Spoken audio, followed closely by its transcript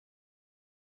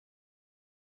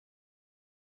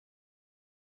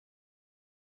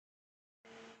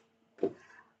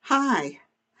Hi.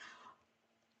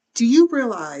 Do you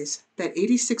realize that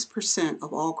 86%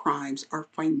 of all crimes are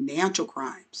financial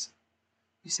crimes?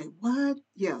 You say, what?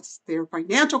 Yes, they're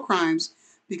financial crimes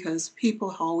because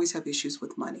people always have issues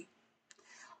with money.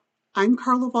 I'm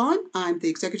Carla Vaughn. I'm the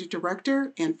executive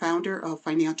director and founder of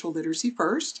Financial Literacy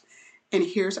First. And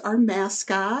here's our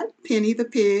mascot, Penny the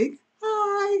pig.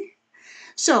 Hi.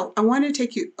 So, I want to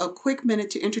take you a quick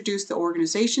minute to introduce the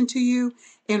organization to you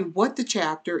and what the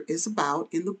chapter is about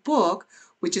in the book,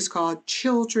 which is called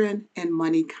Children and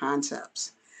Money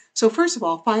Concepts. So, first of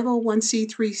all,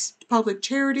 501c3 public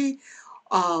charity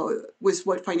was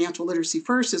what Financial Literacy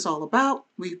First is all about.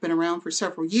 We've been around for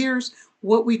several years.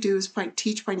 What we do is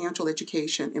teach financial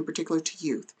education, in particular to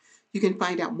youth. You can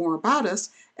find out more about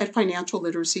us at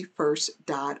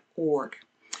financialliteracyfirst.org.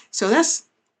 So that's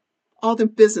all the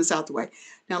business out the way.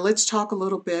 Now let's talk a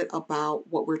little bit about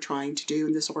what we're trying to do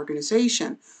in this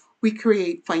organization. We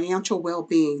create financial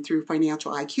well-being through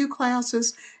financial IQ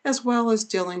classes, as well as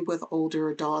dealing with older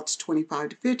adults, 25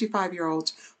 to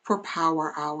 55-year-olds, for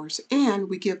power hours, and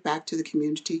we give back to the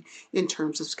community in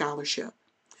terms of scholarship.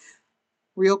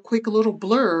 Real quick little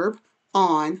blurb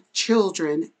on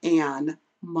children and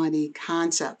money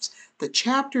concepts. The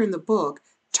chapter in the book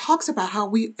talks about how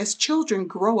we as children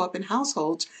grow up in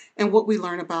households and what we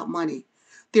learn about money.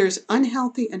 There's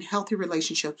unhealthy and healthy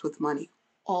relationships with money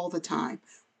all the time.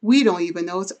 We don't even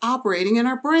know it's operating in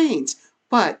our brains,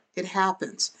 but it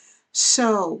happens.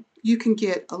 So you can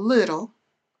get a little,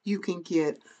 you can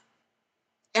get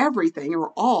everything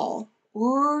or all,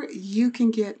 or you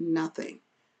can get nothing.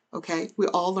 Okay, we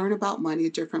all learn about money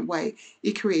a different way.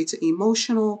 It creates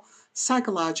emotional,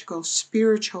 psychological,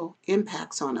 spiritual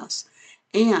impacts on us.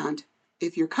 And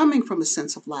if you're coming from a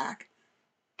sense of lack,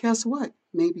 guess what?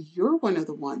 Maybe you're one of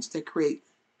the ones that create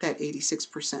that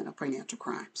 86% of financial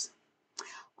crimes.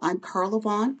 I'm Carla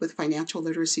Vaughn with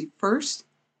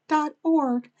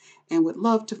financialliteracyfirst.org and would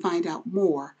love to find out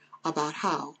more about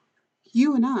how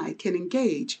you and I can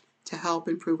engage to help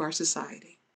improve our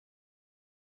society.